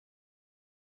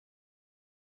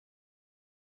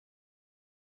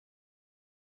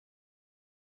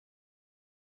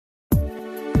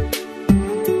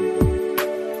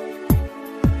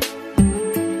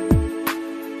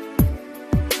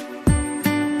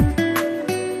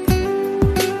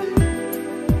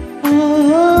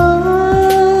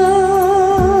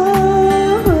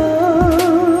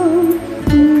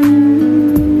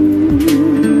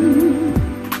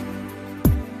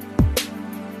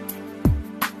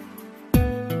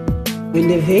When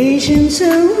the visions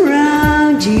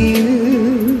around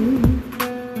you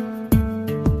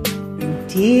bring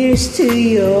tears to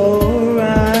your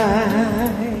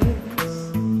eyes,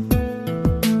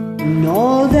 and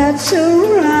all that's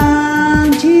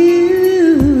around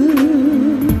you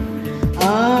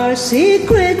are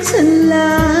secrets and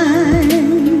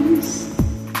lies,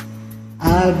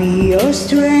 I'll be your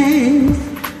strength,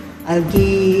 I'll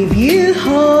give you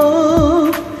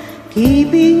hope,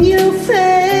 keeping your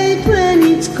faith when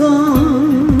it's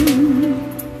gone.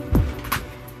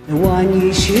 The one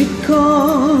you should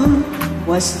call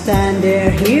was stand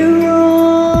there here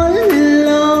all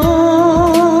alone.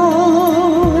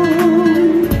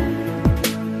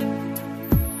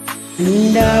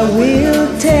 And I will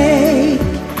take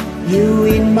you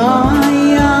in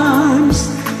my arms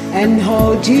and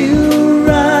hold you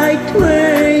right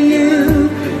where you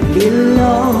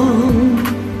belong.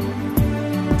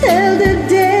 Till the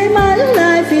day my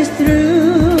life is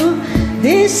through,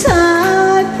 this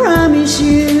I promise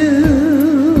you.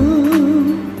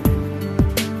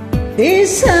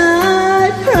 This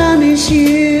I promise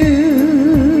you.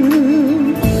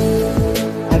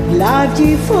 I've loved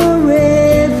you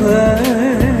forever,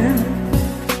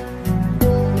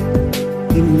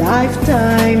 in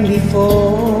lifetime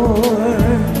before,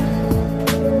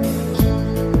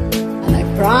 and I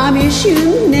promise you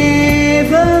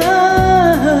never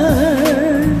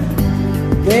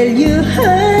will you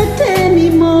hurt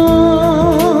anymore.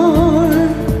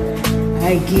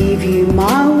 I give you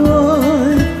my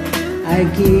word, I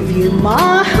give you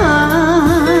my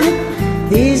heart.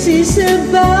 This is a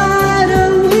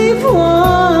battle we've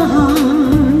won,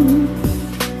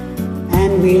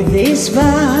 and with this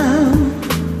vow,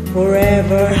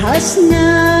 forever has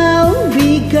now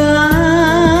begun.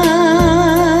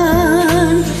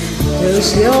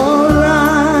 Close your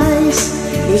eyes,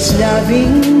 it's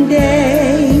loving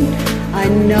day. I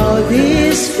know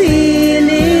this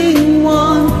feeling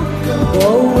won't go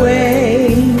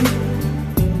away.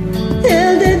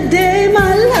 Till the day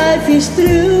my life is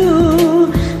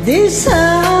through, this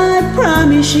I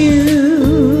promise you.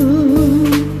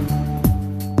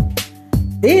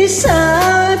 This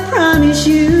I promise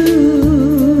you.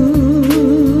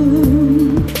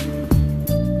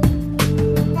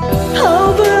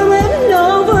 Over and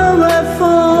over I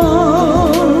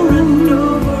fall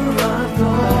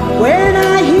when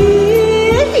I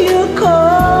hear you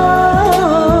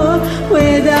call.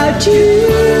 Without you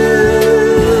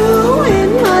in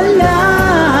my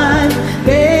life,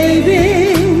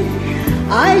 baby,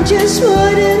 I just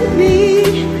wouldn't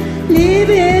be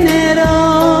living at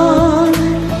all.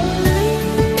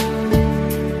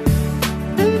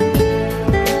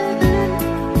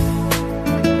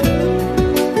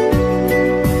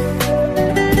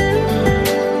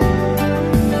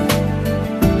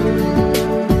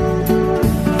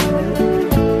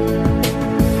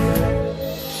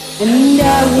 And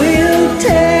I will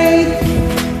take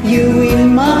you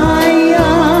in my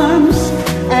arms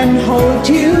and hold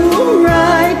you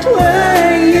right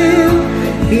where you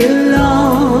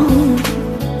belong.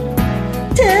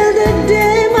 Till the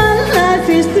day my life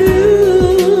is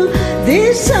through,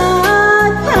 this I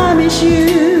promise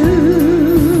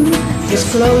you. Just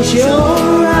close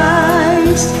your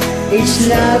eyes, it's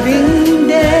loving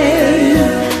day.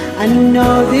 I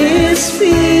know this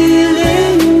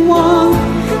feeling won't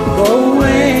go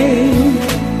away.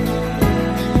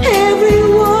 Every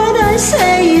word I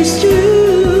say is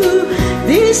true,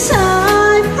 this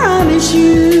I promise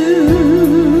you.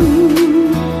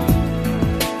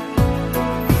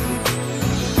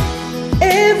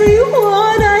 Every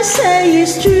word I say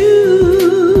is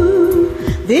true,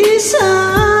 this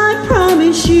I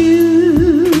promise you.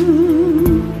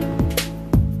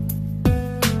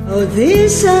 Oh,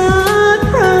 this I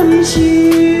promise you.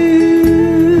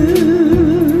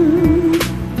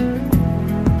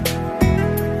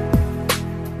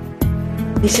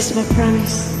 This is my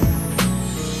promise.